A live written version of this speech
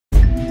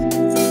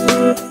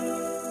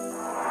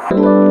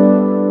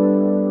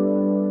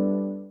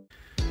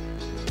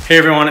Hey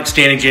everyone, it's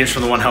Danny James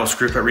from the One House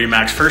Group at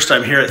RE/MAX. First,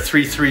 I'm here at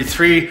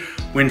 333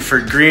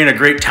 Windford Green, a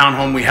great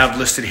townhome we have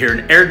listed here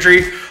in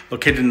Airdrie,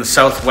 located in the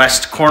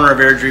southwest corner of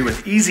Airdrie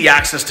with easy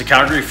access to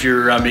Calgary if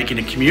you're making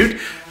a commute,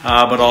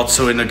 but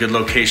also in a good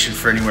location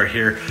for anywhere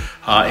here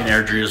in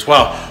Airdrie as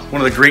well.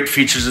 One of the great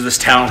features of this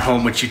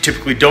townhome, which you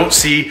typically don't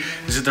see,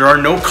 is that there are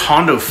no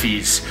condo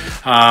fees,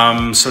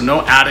 so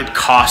no added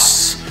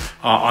costs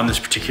on this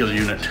particular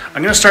unit.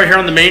 I'm going to start here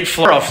on the main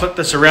floor. I'll flip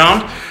this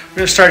around. We're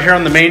going to start here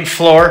on the main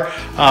floor.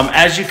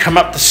 As you come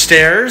up the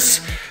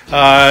stairs,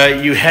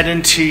 you head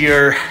into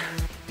your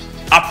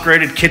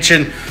upgraded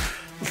kitchen.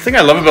 The thing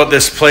I love about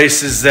this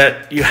place is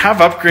that you have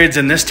upgrades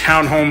in this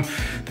townhome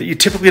that you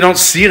typically don't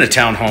see in a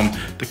townhome.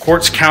 The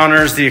quartz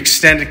counters, the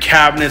extended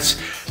cabinets,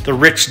 the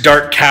rich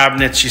dark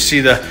cabinets. You see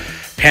the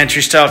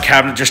pantry style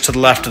cabinet just to the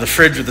left of the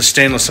fridge with the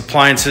stainless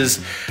appliances,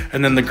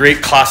 and then the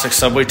great classic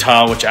subway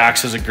tile, which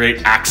acts as a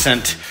great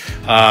accent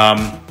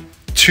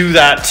to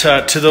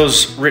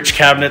those rich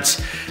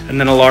cabinets, and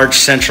then a large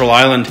central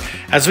island.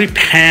 As we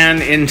pan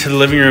into the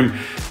living room,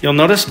 you'll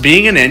notice,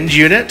 being an end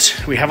unit,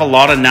 we have a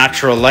lot of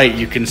natural light.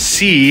 You can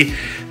see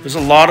there's a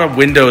lot of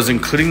windows,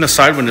 including the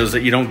side windows,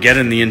 that you don't get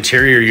in the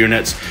interior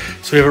units.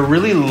 So we have a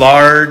really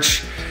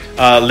large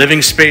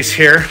living space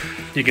here,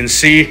 you can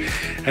see.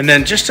 And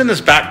then just in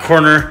this back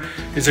corner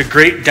is a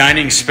great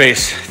dining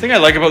space. The thing I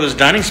like about this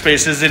dining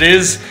space is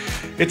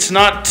it's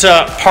not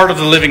part of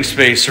the living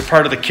space or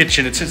part of the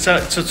kitchen. It's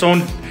its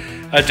own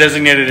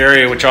designated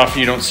area, which often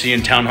you don't see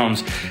in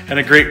townhomes, and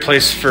a great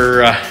place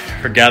for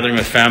gathering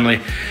with family.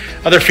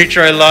 Other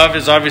feature I love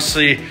is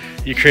obviously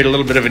you create a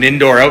little bit of an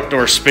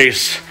indoor-outdoor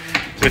space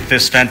with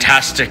this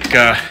fantastic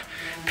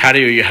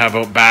patio you have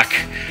out back.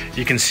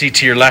 You can see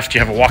to your left,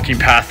 you have a walking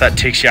path that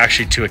takes you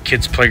actually to a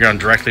kid's playground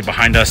directly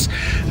behind us.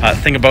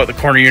 Thing about the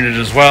corner unit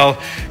as well,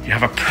 you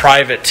have a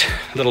private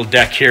little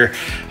deck here.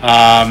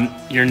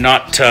 You're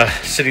not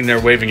sitting there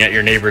waving at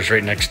your neighbors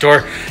right next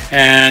door,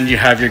 and you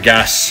have your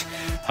gas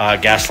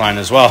line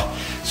as well.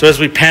 So as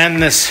we pan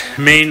this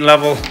main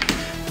level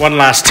one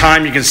last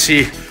time, you can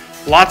see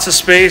lots of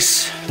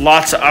space,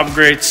 lots of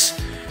upgrades,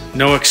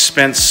 no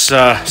expense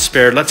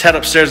spared. Let's head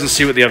upstairs and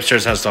see what the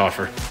upstairs has to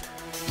offer.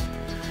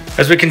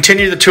 As we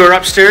continue the tour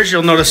upstairs,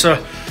 you'll notice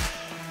a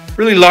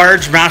really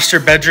large master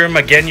bedroom.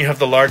 Again, you have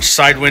the large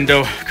side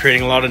window,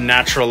 creating a lot of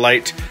natural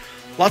light.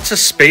 Lots of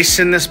space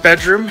in this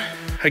bedroom.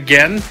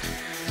 Again,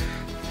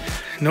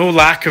 no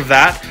lack of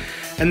that.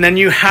 And then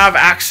you have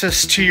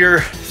access to your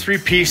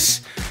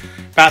 3-piece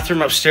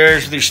bathroom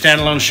upstairs with your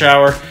standalone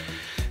shower.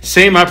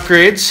 Same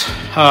upgrades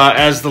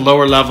as the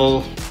lower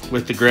level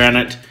with the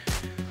granite,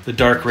 the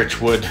dark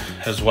rich wood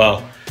as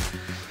well.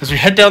 As we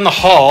head down the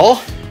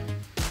hall,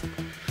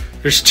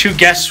 there's 2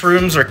 guest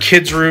rooms or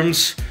kids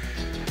rooms,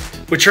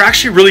 which are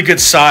actually really good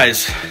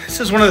size. This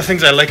is one of the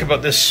things I like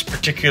about this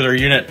particular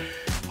unit.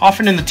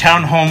 Often in the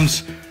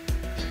townhomes,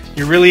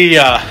 you really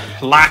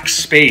lack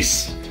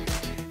space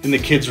in the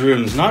kids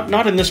rooms.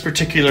 Not in this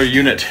particular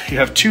unit. You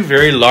have 2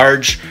 very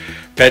large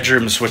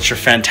bedrooms, which are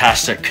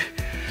fantastic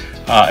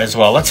as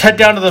well. Let's head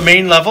down to the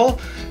main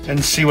level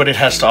and see what it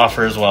has to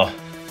offer as well.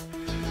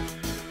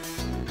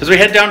 As we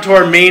head down to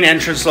our main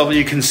entrance level,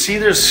 you can see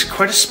there's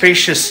quite a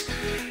spacious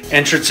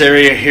entrance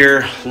area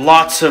here.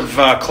 Lots of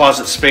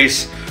closet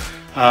space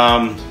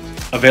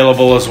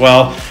available as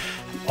well.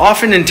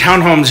 Often in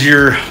townhomes,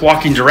 you're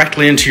walking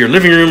directly into your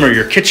living room or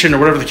your kitchen or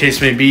whatever the case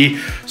may be.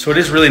 So it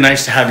is really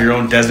nice to have your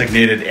own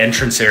designated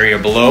entrance area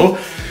below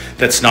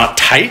that's not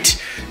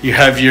tight. You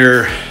have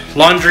your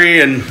laundry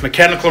and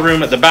mechanical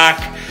room at the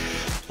back.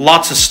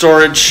 Lots of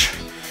storage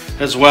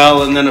as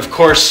well. And then of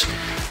course,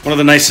 one of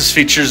the nicest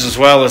features as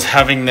well is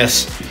having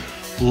this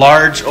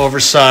large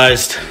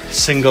oversized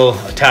single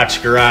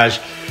attached garage,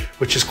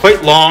 which is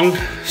quite long,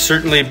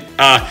 certainly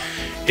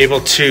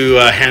able to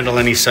handle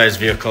any size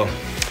vehicle.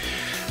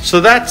 So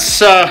that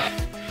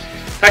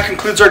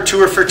concludes our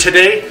tour for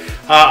today.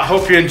 I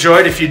hope you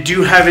enjoyed. If you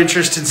do have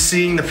interest in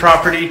seeing the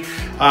property,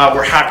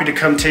 we're happy to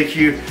come take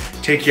you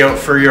out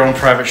for your own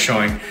private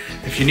showing.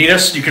 If you need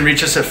us, you can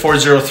reach us at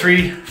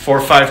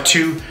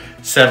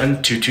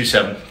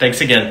 403-452-7227.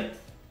 Thanks again.